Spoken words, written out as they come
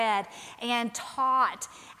and taught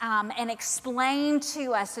and explained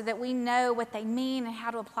to us so that we know what they mean and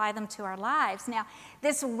how to apply them to our lives. Now,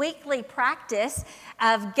 this weekly practice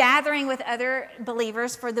of gathering with other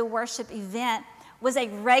believers for the worship event was a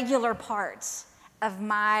regular part of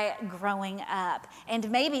my growing up. And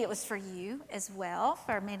maybe it was for you as well,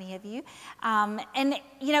 for many of you. And,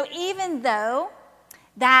 even though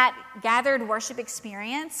that gathered worship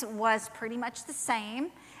experience was pretty much the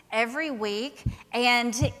same every week,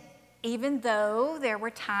 and even though there were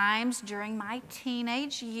times during my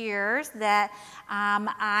teenage years that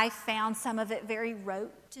I found some of it very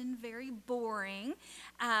rote and very boring,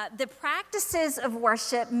 the practices of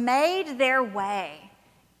worship made their way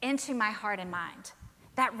into my heart and mind.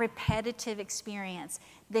 That repetitive experience,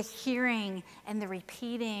 the hearing and the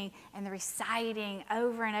repeating and the reciting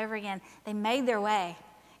over and over again, they made their way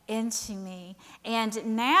into me.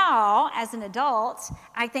 And now, as an adult,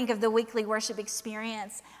 I think of the weekly worship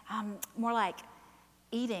experience more like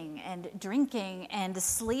eating and drinking and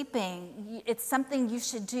sleeping. It's something you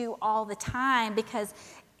should do all the time because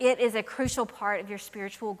it is a crucial part of your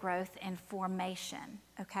spiritual growth and formation,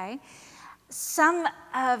 okay? Some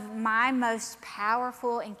of my most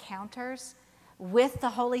powerful encounters with the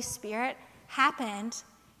Holy Spirit happened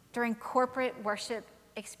during corporate worship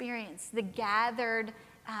experience, the gathered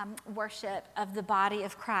worship of the body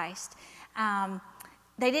of Christ.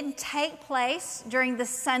 They didn't take place during the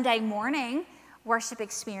Sunday morning worship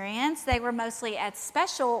experience. They were mostly at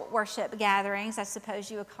special worship gatherings, I suppose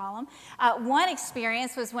you would call them. One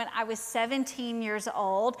experience was when I was 17 years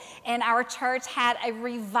old, and our church had a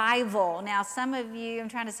revival. Now, some of you, I'm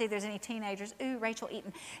trying to see if there's any teenagers. Ooh, Rachel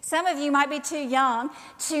Eaton. Some of you might be too young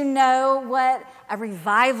to know what a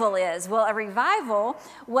revival is. Well, a revival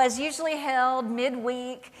was usually held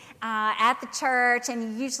midweek at the church, and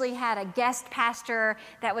you usually had a guest pastor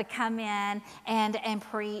that would come in and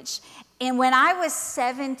preach. And when I was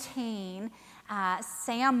 17,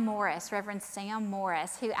 Sam Morris, Reverend Sam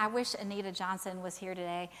Morris, who I wish Anita Johnson was here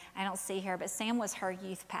today. I don't see her, but Sam was her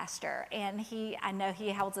youth pastor. And I know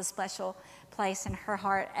he holds a special place in her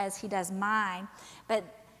heart as he does mine. But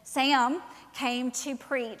Sam came to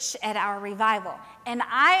preach at our revival. And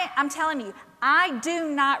I'm telling you, I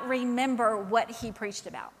do not remember what he preached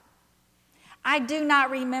about. I do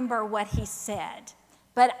not remember what he said.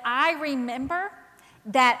 But I remember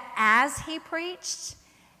that as he preached,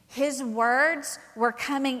 his words were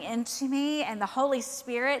coming into me and the Holy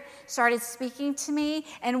Spirit started speaking to me,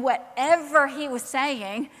 and whatever he was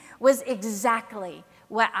saying was exactly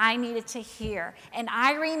what I needed to hear. And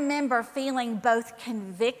I remember feeling both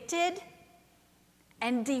convicted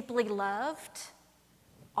and deeply loved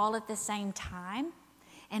all at the same time.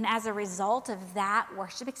 And as a result of that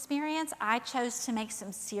worship experience, I chose to make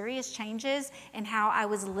some serious changes in how I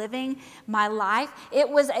was living my life. It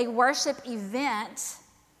was a worship event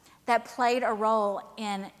that played a role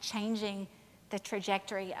in changing the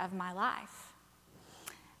trajectory of my life.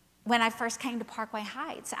 When I first came to Parkway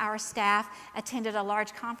Heights, our staff attended a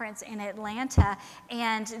large conference in Atlanta,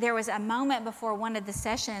 and there was a moment before one of the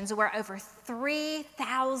sessions where over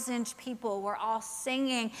 3,000 people were all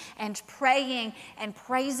singing and praying and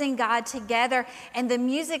praising God together, and the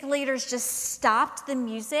music leaders just stopped the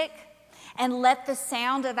music and let the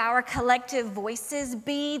sound of our collective voices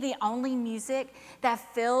be the only music that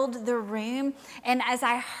filled the room. And as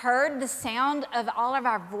I heard the sound of all of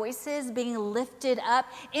our voices being lifted up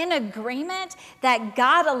in agreement that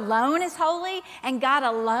God alone is holy and God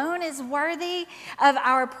alone is worthy of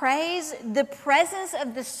our praise, the presence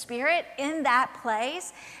of the Spirit in that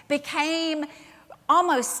place became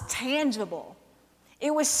almost tangible.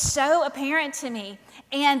 It was so apparent to me.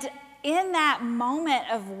 And in that moment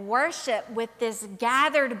of worship with this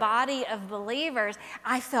gathered body of believers,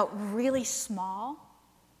 I felt really small,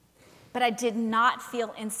 but I did not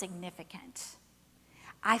feel insignificant.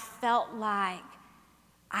 I felt like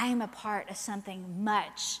I am a part of something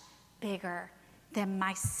much bigger than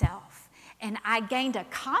myself. And I gained a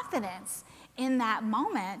confidence in that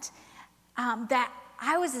moment that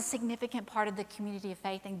I was a significant part of the community of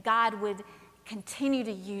faith, and God would continue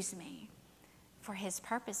to use me for his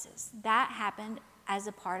purposes. That happened as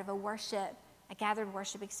a part of a gathered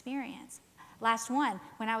worship experience. Last one,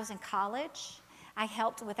 when I was in college, I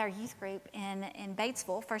helped with our youth group in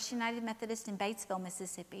Batesville, First United Methodist in Batesville,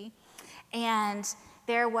 Mississippi. And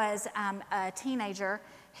there was a teenager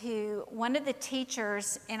who, one of the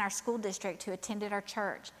teachers in our school district who attended our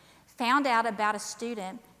church, found out about a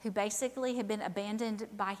student who basically had been abandoned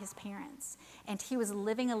by his parents. And he was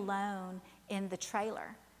living alone in the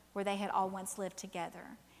trailer where they had all once lived together.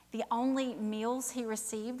 The only meals he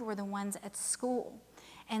received were the ones at school.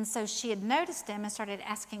 And so she had noticed him and started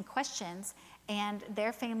asking questions, and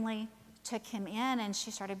their family took him in, and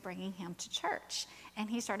she started bringing him to church, and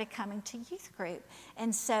he started coming to youth group.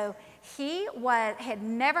 And so he had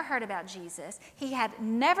never heard about Jesus. He had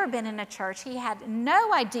never been in a church. He had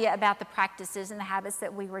no idea about the practices and the habits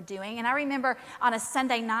that we were doing. And I remember on a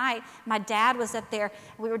Sunday night, my dad was up there.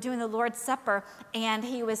 We were doing the Lord's Supper, and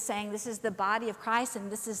he was saying, "This is the body of Christ,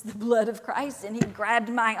 and this is the blood of Christ." And he grabbed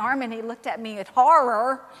my arm, and he looked at me in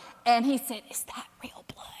horror, and he said, "Is that real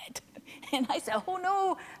blood?" And I said, "Oh,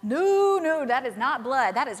 no, that is not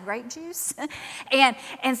blood. That is grape juice."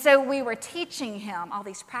 And so we were teaching him all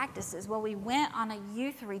these practices. Well, we went on a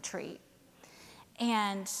youth retreat,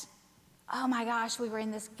 and oh my gosh, we were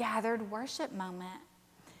in this gathered worship moment.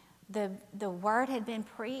 The word had been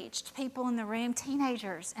preached. People in the room,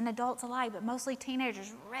 teenagers and adults alike, but mostly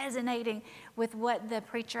teenagers, resonating with what the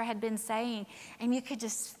preacher had been saying. And you could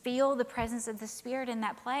just feel the presence of the Spirit in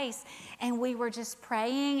that place. And we were just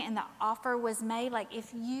praying, and the offer was made, like,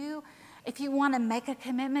 if you want to make a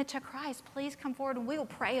commitment to Christ, please come forward and we will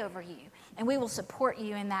pray over you, and we will support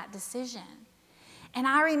you in that decision. And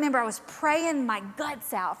I remember I was praying my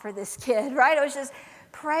guts out for this kid, right? I was just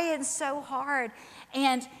praying so hard.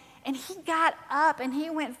 And he got up and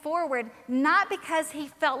he went forward, not because he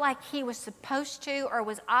felt like he was supposed to or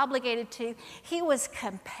was obligated to. He was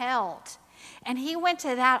compelled. And he went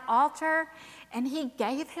to that altar and he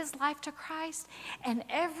gave his life to Christ. And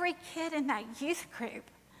every kid in that youth group,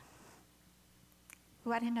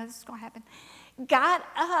 who I didn't know this was going to happen, got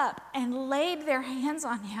up and laid their hands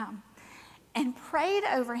on him and prayed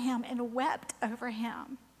over him and wept over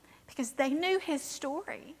him because they knew his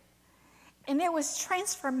story. And it was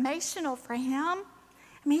transformational for him.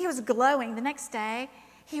 I mean, he was glowing. The next day,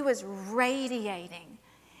 he was radiating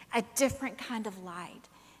a different kind of light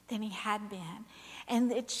than he had been.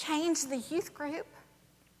 And it changed the youth group.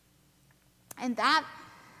 And that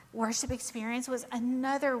worship experience was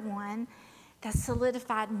another one that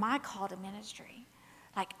solidified my call to ministry.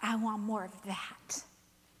 Like, I want more of that.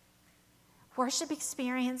 Worship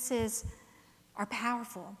experiences are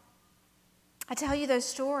powerful. I tell you those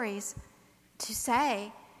stories to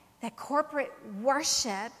say that corporate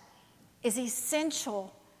worship is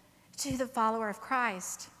essential to the follower of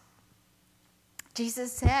Christ.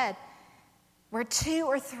 Jesus said, "Where 2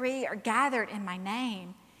 or 3 are gathered in my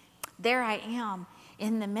name, there I am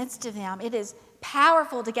in the midst of them." It is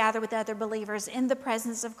powerful to gather with other believers in the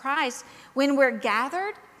presence of Christ. When we're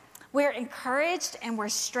gathered, we're encouraged and we're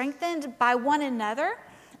strengthened by one another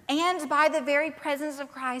and by the very presence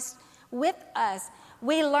of Christ with us.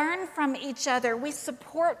 We learn from each other. We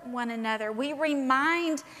support one another. We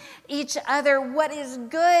remind each other what is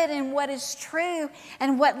good and what is true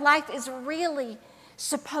and what life is really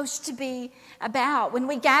supposed to be about. When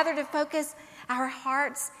we gather to focus our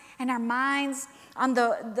hearts and our minds on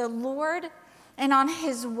the Lord and on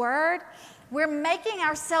His Word, we're making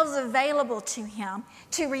ourselves available to Him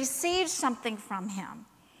to receive something from Him,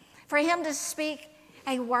 for Him to speak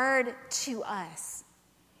a word to us.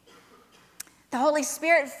 The Holy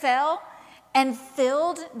Spirit fell and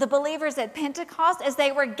filled the believers at Pentecost as they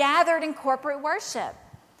were gathered in corporate worship.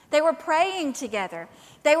 They were praying together.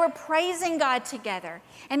 They were praising God together.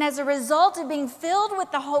 And as a result of being filled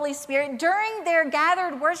with the Holy Spirit during their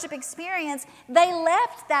gathered worship experience, they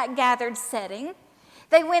left that gathered setting.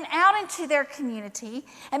 They went out into their community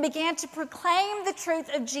and began to proclaim the truth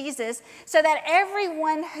of Jesus so that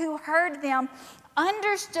everyone who heard them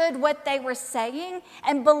understood what they were saying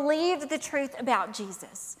and believed the truth about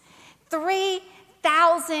Jesus.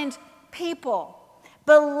 3,000 people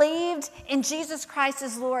believed in Jesus Christ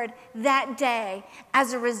as Lord that day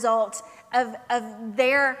as a result of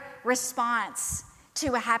their response to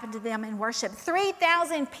what happened to them in worship.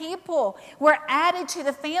 3,000 people were added to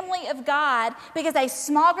the family of God because a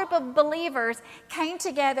small group of believers came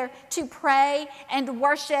together to pray and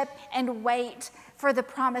worship and wait for the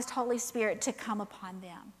promised Holy Spirit to come upon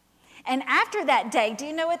them. And after that day, do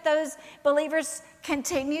you know what those believers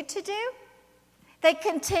continued to do? They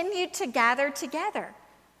continued to gather together.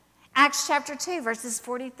 Acts chapter 2, verses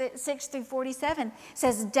 46 through 47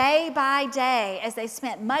 says, "Day by day, as they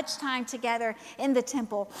spent much time together in the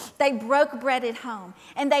temple, they broke bread at home,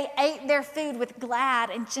 and they ate their food with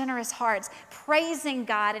glad and generous hearts, praising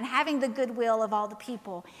God and having the goodwill of all the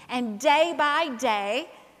people. And day by day,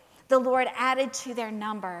 the Lord added to their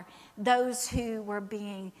number those who were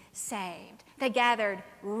being saved." They gathered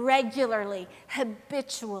regularly,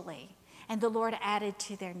 habitually, and the Lord added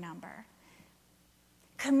to their number.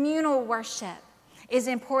 Communal worship is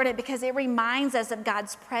important because it reminds us of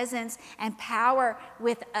God's presence and power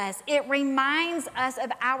with us. It reminds us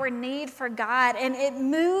of our need for God, and it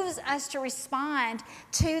moves us to respond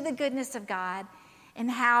to the goodness of God and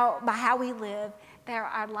by how we live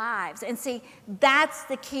our lives. And see, that's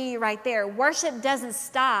the key right there. Worship doesn't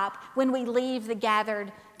stop when we leave the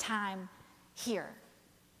gathered time here.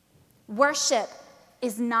 Worship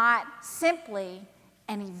is not simply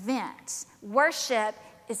an event. Worship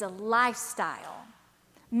is a lifestyle.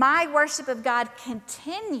 My worship of God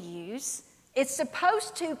continues. It's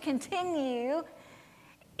supposed to continue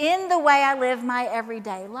in the way I live my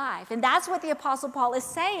everyday life. And that's what the Apostle Paul is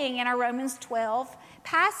saying in our Romans 12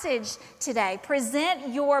 passage today.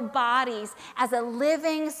 Present your bodies as a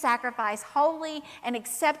living sacrifice, holy and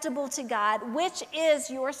acceptable to God, which is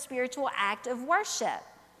your spiritual act of worship.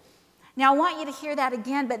 Now, I want you to hear that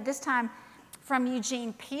again, but this time from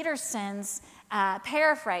Eugene Peterson's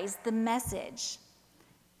paraphrase, The Message.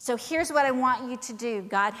 So here's what I want you to do,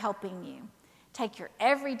 God helping you. Take your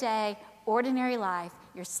everyday, ordinary life,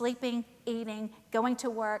 your sleeping, eating, going to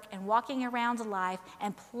work, and walking around life,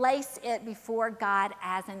 and place it before God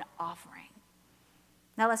as an offering.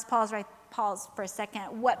 Now let's pause for a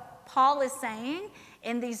second. What Paul is saying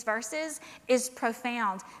in these verses is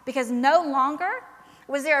profound, because no longer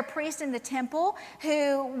was there a priest in the temple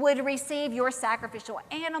who would receive your sacrificial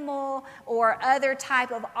animal or other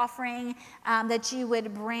type of offering that you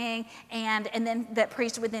would bring, and then that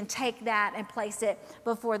priest would then take that and place it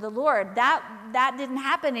before the Lord. That didn't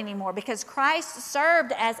happen anymore, because Christ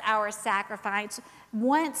served as our sacrifice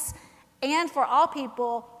once and for all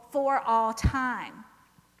people for all time.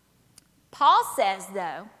 Paul says,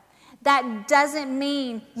 though, that doesn't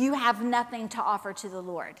mean you have nothing to offer to the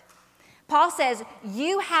Lord. Paul says,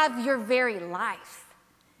 you have your very life.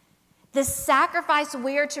 The sacrifice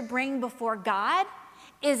we are to bring before God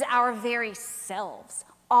is our very selves,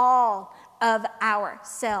 all of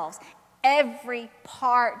ourselves, every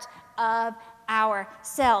part of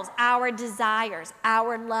ourselves, our desires,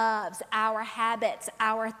 our loves, our habits,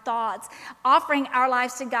 our thoughts, offering our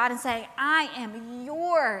lives to God and saying, I am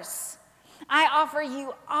yours. I offer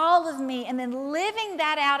you all of me, and then living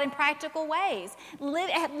that out in practical ways,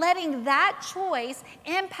 letting that choice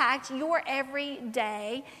impact your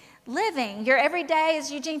everyday living. Your everyday,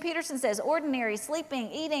 as Eugene Peterson says, ordinary,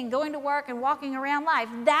 sleeping, eating, going to work, and walking around life.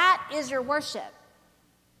 That is your worship.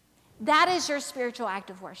 That is your spiritual act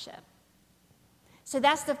of worship. So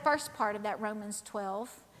that's the first part of that Romans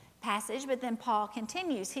 12 passage, but then Paul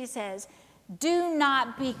continues. He says, do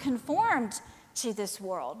not be conformed to this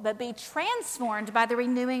world, but be transformed by the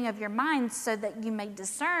renewing of your mind, so that you may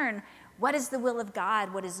discern what is the will of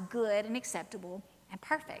God, what is good and acceptable and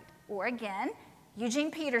perfect. Or again, Eugene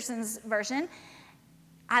Peterson's version,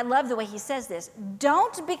 I love the way he says this.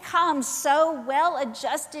 Don't become so well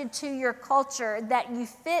adjusted to your culture that you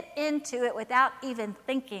fit into it without even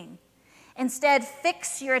thinking. Instead,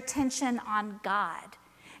 fix your attention on God.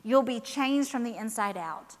 You'll be changed from the inside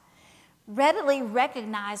out. Readily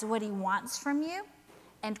recognize what he wants from you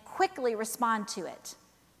and quickly respond to it.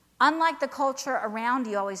 Unlike the culture around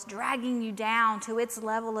you always dragging you down to its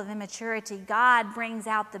level of immaturity, God brings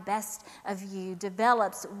out the best of you,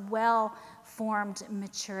 develops well-formed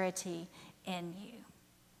maturity in you.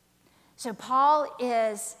 So Paul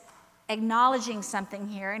is acknowledging something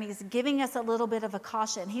here, and he's giving us a little bit of a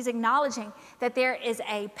caution. He's acknowledging that there is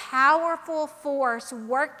a powerful force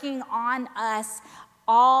working on us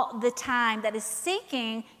all the time that is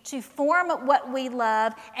seeking to form what we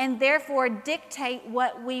love and therefore dictate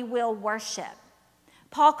what we will worship.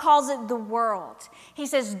 Paul calls it the world. He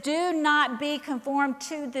says, do not be conformed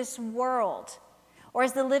to this world. Or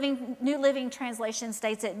as the New Living Translation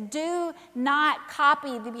states it, do not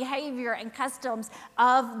copy the behavior and customs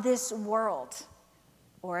of this world.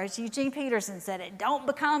 Or as Eugene Peterson said it, don't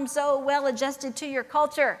become so well adjusted to your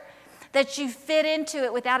culture that you fit into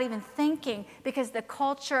it without even thinking, because the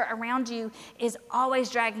culture around you is always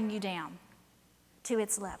dragging you down to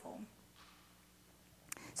its level.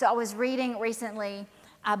 So I was reading recently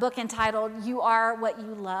a book entitled You Are What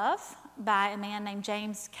You Love by a man named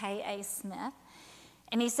James K.A. Smith.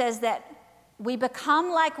 And he says that we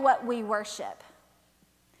become like what we worship,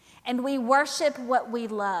 and we worship what we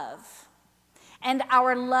love. And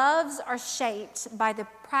our loves are shaped by the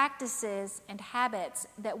practices and habits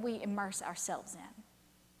that we immerse ourselves in.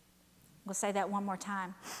 We'll say that one more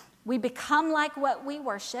time. We become like what we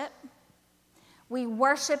worship. We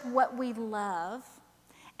worship what we love.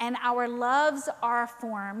 And our loves are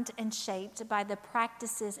formed and shaped by the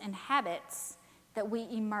practices and habits that we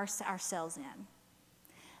immerse ourselves in.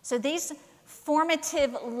 So these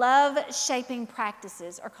formative love-shaping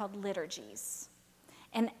practices are called liturgies.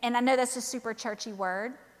 And I know that's a super churchy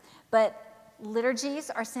word, but liturgies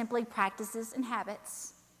are simply practices and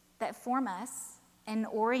habits that form us and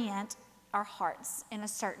orient our hearts in a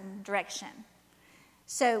certain direction.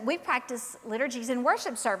 So we practice liturgies in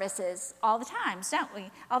worship services all the time, don't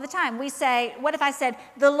we? All the time. We say, what if I said,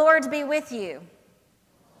 the Lord be with you?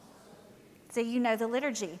 So you know the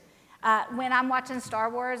liturgy. When I'm watching Star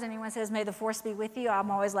Wars and anyone says, may the force be with you,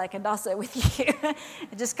 I'm always like, and also with you.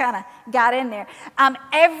 It just kind of got in there.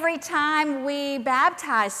 Every time we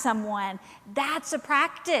baptize someone, that's a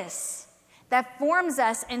practice that forms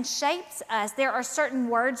us and shapes us. There are certain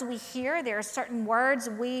words we hear, there are certain words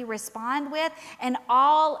we respond with, and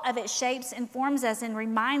all of it shapes and forms us and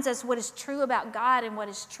reminds us what is true about God and what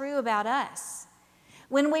is true about us.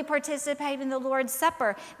 When we participate in the Lord's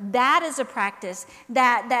Supper, that is a practice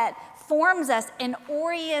that forms us and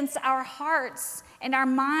orients our hearts and our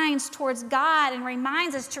minds towards God and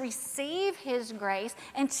reminds us to receive His grace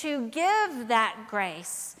and to give that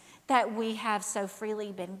grace that we have so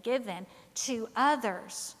freely been given to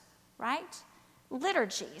others, right?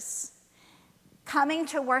 Liturgies. Coming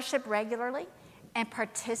to worship regularly and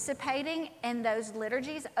participating in those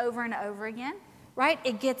liturgies over and over again, right?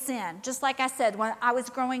 It gets in. Just like I said, when I was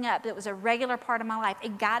growing up, it was a regular part of my life.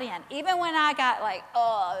 It got in. Even when I got like,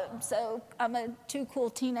 I'm a too cool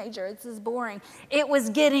teenager, this is boring. It was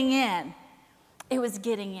getting in. It was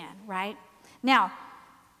getting in, right? Now,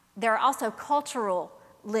 there are also cultural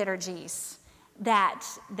liturgies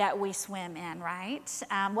that we swim in, right?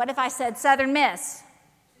 What if I said Southern Miss?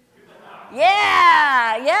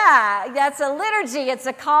 Yeah, that's a liturgy. It's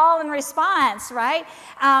a call and response, right?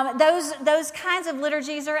 Those kinds of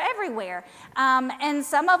liturgies are everywhere. And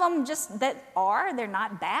some of them they're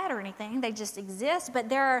not bad or anything. They just exist. But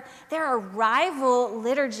there are rival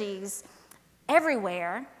liturgies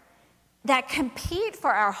everywhere that compete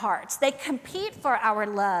for our hearts. They compete for our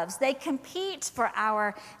loves. They compete for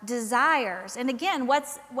our desires. And again,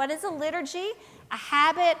 what is a liturgy? A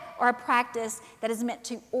habit or a practice that is meant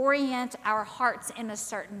to orient our hearts in a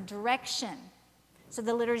certain direction. So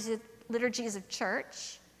the liturgies of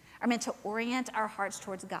church are meant to orient our hearts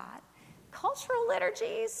towards God. Cultural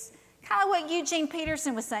liturgies, kind of what Eugene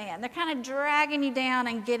Peterson was saying, they're kind of dragging you down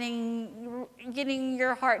and getting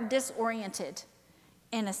your heart disoriented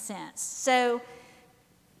in a sense. So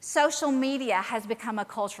social media has become a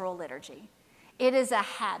cultural liturgy. It is a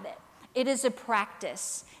habit. It is a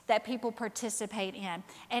practice that people participate in.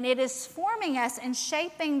 And it is forming us and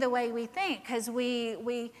shaping the way we think, because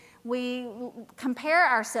we compare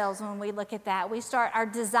ourselves when we look at that. Our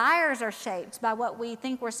desires are shaped by what we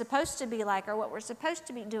think we're supposed to be like or what we're supposed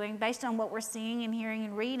to be doing based on what we're seeing and hearing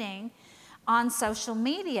and reading on social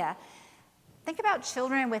media. Think about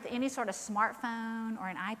children with any sort of smartphone or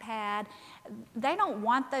an iPad. They don't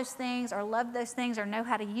want those things or love those things or know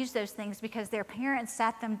how to use those things because their parents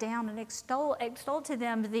sat them down and extolled to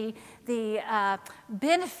them the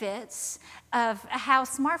benefits of how a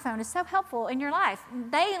smartphone is so helpful in your life.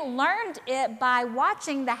 They learned it by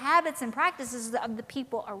watching the habits and practices of the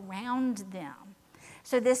people around them.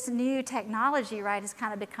 So this new technology, right, has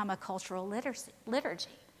kind of become a cultural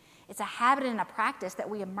liturgy. It's a habit and a practice that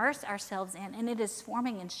we immerse ourselves in, and it is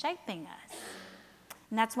forming and shaping us.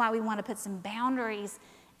 And that's why we want to put some boundaries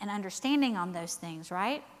and understanding on those things,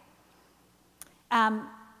 right? In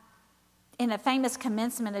a famous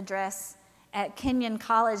commencement address at Kenyon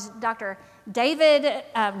College, Dr. David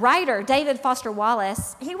Foster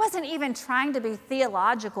Wallace, he wasn't even trying to be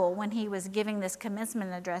theological when he was giving this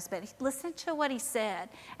commencement address, but listen to what he said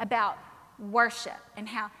about worship and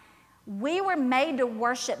how we were made to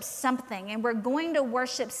worship something, and we're going to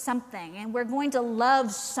worship something, and we're going to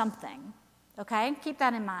love something, okay? Keep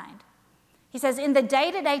that in mind. He says, in the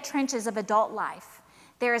day-to-day trenches of adult life,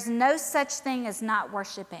 there is no such thing as not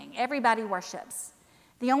worshiping. Everybody worships.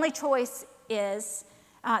 The only choice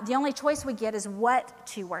we get is what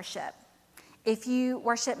to worship. If you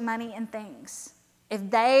worship money and things, if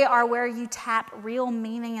they are where you tap real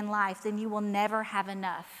meaning in life, then you will never have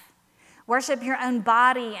enough. Worship your own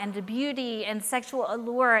body and beauty and sexual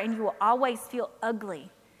allure, and you will always feel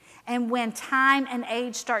ugly. And when time and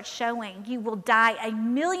age start showing, you will die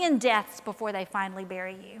 1,000,000 deaths before they finally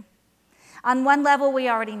bury you. On one level, we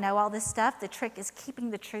already know all this stuff. The trick is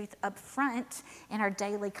keeping the truth up front in our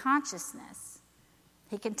daily consciousness.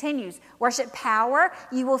 He continues, worship power,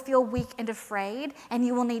 you will feel weak and afraid, and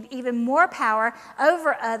you will need even more power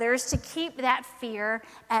over others to keep that fear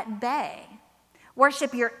at bay.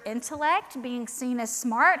 Worship your intellect, being seen as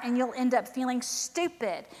smart, and you'll end up feeling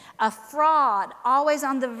stupid, a fraud, always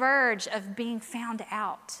on the verge of being found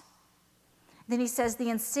out. Then he says the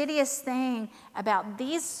insidious thing about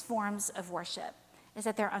these forms of worship is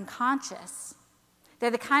that they're unconscious.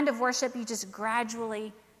 They're the kind of worship you just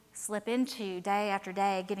gradually slip into day after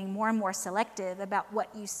day, getting more and more selective about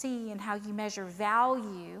what you see and how you measure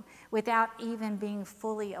value without even being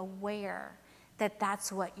fully aware that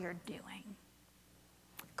that's what you're doing.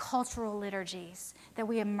 Cultural liturgies that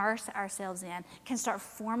we immerse ourselves in can start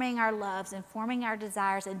forming our loves and forming our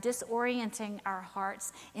desires and disorienting our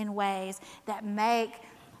hearts in ways that make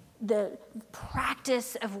the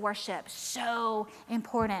practice of worship so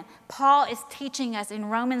important. Paul is teaching us in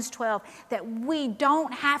Romans 12 that we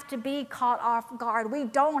don't have to be caught off guard. We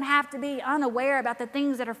don't have to be unaware about the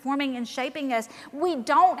things that are forming and shaping us. We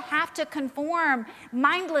don't have to conform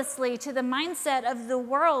mindlessly to the mindset of the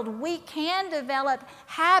world. We can develop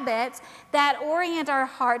habits that orient our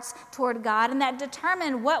hearts toward God and that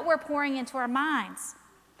determine what we're pouring into our minds,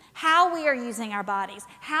 how we are using our bodies,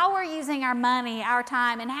 how we're using our money, our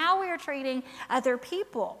time, and how we are treating other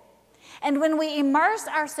people. And when we immerse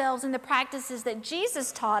ourselves in the practices that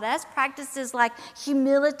Jesus taught us, practices like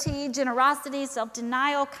humility, generosity,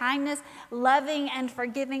 self-denial, kindness, loving and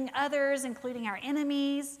forgiving others, including our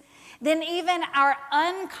enemies, then even our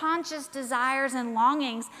unconscious desires and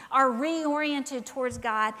longings are reoriented towards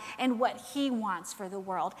God and what He wants for the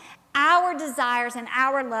world. Our desires and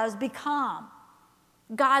our loves become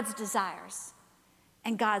God's desires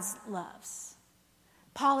and God's loves.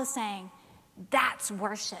 Paul is saying that's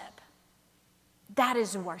worship. That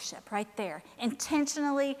is worship right there.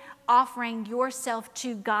 Intentionally offering yourself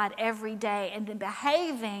to God every day and then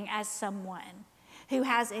behaving as someone who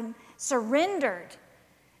has surrendered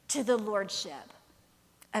to the lordship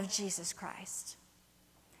of Jesus Christ.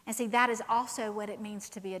 And see, that is also what it means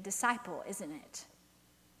to be a disciple, isn't it?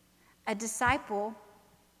 A disciple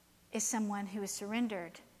is someone who has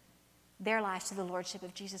surrendered their lives to the lordship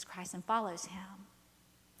of Jesus Christ and follows Him.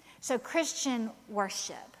 So Christian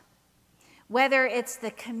worship, whether it's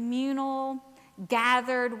the communal,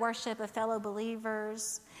 gathered worship of fellow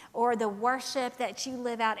believers, or the worship that you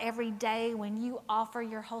live out every day when you offer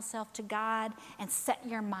your whole self to God and set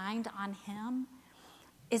your mind on Him,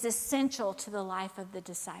 is essential to the life of the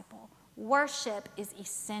disciple. Worship is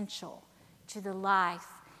essential to the life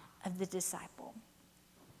of the disciple.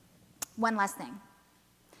 One last thing.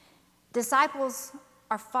 Disciples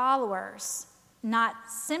are followers, not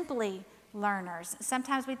simply learners.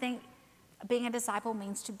 Sometimes we think being a disciple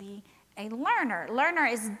means to be a learner. Learner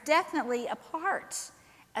is definitely a part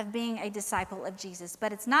of being a disciple of Jesus,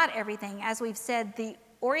 but it's not everything. As we've said, the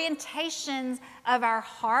orientations of our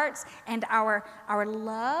hearts and our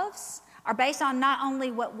loves are based on not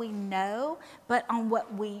only what we know, but on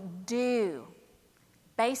what we do.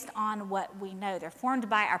 Based on what we know. They're formed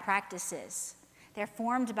by our practices. They're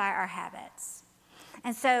formed by our habits.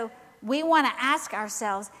 And so we want to ask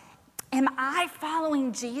ourselves, am I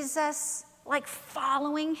following Jesus, like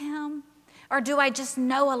following Him? Or do I just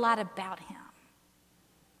know a lot about Him?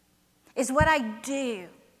 Is what I do,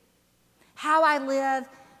 how I live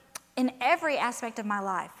in every aspect of my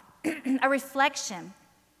life, a reflection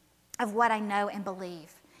of what I know and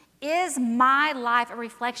believe? Is my life a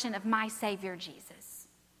reflection of my Savior Jesus?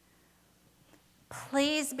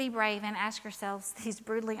 Please be brave and ask yourselves these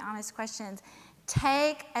brutally honest questions.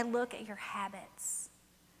 Take a look at your habits.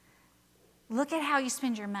 Look at how you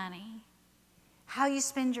spend your money, how you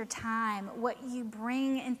spend your time, what you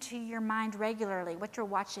bring into your mind regularly, what you're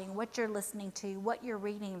watching, what you're listening to, what you're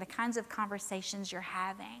reading, the kinds of conversations you're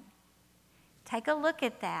having. Take a look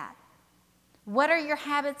at that. What are your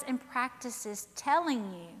habits and practices telling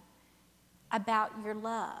you about your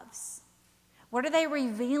loves? What are they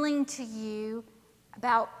revealing to you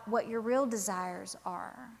about what your real desires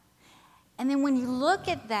are? And then when you look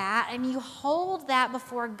at that and you hold that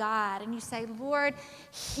before God and you say, Lord,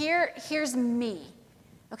 here's me.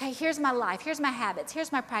 Okay, here's my life. Here's my habits.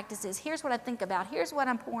 Here's my practices. Here's what I think about. Here's what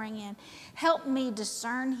I'm pouring in. Help me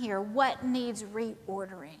discern here what needs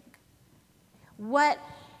reordering. What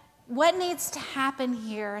needs to happen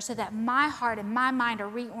here so that my heart and my mind are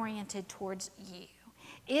reoriented towards you?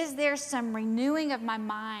 Is there some renewing of my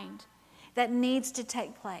mind that needs to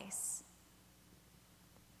take place?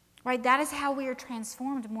 Right? That is how we are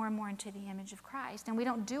transformed more and more into the image of Christ. And we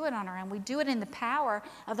don't do it on our own. We do it in the power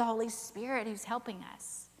of the Holy Spirit who's helping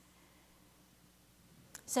us.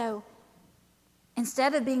 So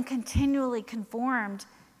instead of being continually conformed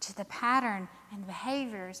to the pattern and the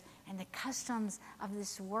behaviors and the customs of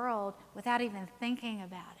this world without even thinking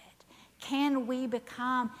about it, can we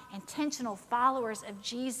become intentional followers of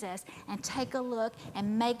Jesus and take a look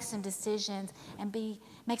and make some decisions and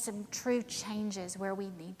make some true changes where we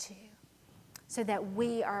need to so that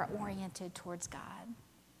we are oriented towards God?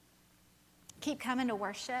 Keep coming to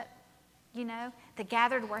worship. the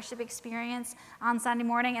gathered worship experience on Sunday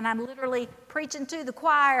morning, and I'm literally preaching to the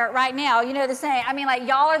choir right now, the saying. I mean, like,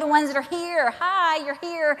 y'all are the ones that are here. Hi, you're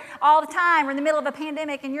here all the time. We're in the middle of a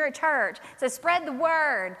pandemic and you're at church. So spread the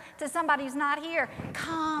word to somebody who's not here.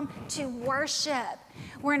 Come to worship.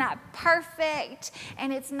 We're not perfect,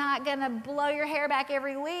 and it's not going to blow your hair back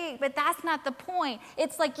every week, but that's not the point.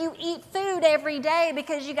 It's like you eat food every day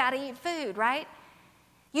because you got to eat food, right?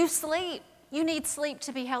 You sleep. You need sleep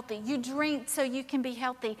to be healthy. You drink so you can be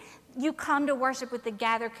healthy. You come to worship with the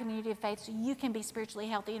gathered community of faith so you can be spiritually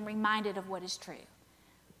healthy and reminded of what is true,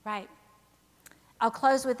 right? I'll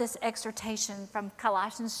close with this exhortation from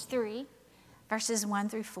Colossians 3, verses 1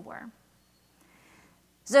 through 4.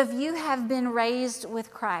 So if you have been raised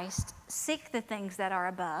with Christ, seek the things that are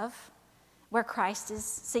above, where Christ is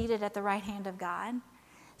seated at the right hand of God.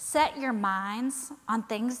 Set your minds on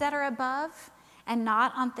things that are above, and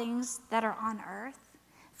not on things that are on earth.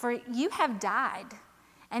 For you have died,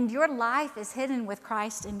 and your life is hidden with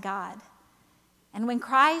Christ in God. And when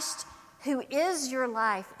Christ, who is your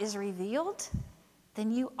life, is revealed,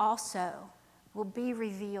 then you also will be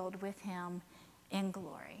revealed with him in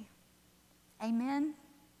glory. Amen.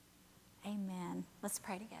 Amen. Let's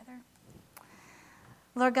pray together.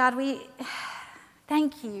 Lord God, we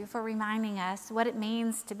thank you for reminding us what it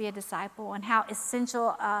means to be a disciple and how essential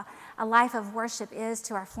a life of worship is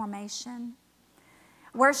to our formation.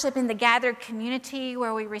 Worship in the gathered community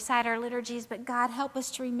where we recite our liturgies, but God, help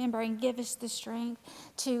us to remember and give us the strength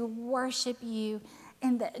to worship you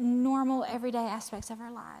in the normal, everyday aspects of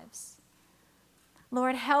our lives.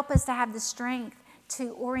 Lord, help us to have the strength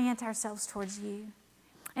to orient ourselves towards you.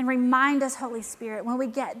 And remind us, Holy Spirit, when we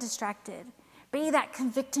get distracted, be that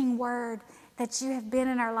convicting word that you have been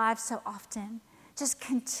in our lives so often. Just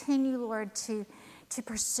continue, Lord, to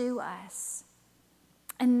pursue us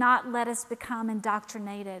and not let us become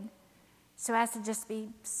indoctrinated so as to just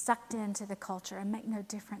be sucked into the culture and make no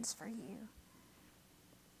difference for you.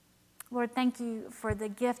 Lord, thank you for the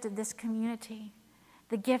gift of this community,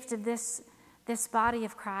 the gift of this body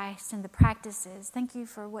of Christ and the practices. Thank you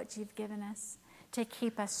for what you've given us to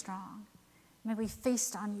keep us strong. May we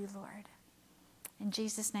feast on you, Lord. In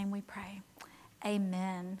Jesus' name we pray.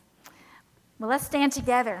 Amen. Well, let's stand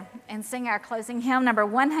together and sing our closing hymn, number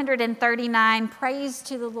 139, Praise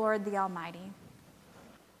to the Lord the Almighty.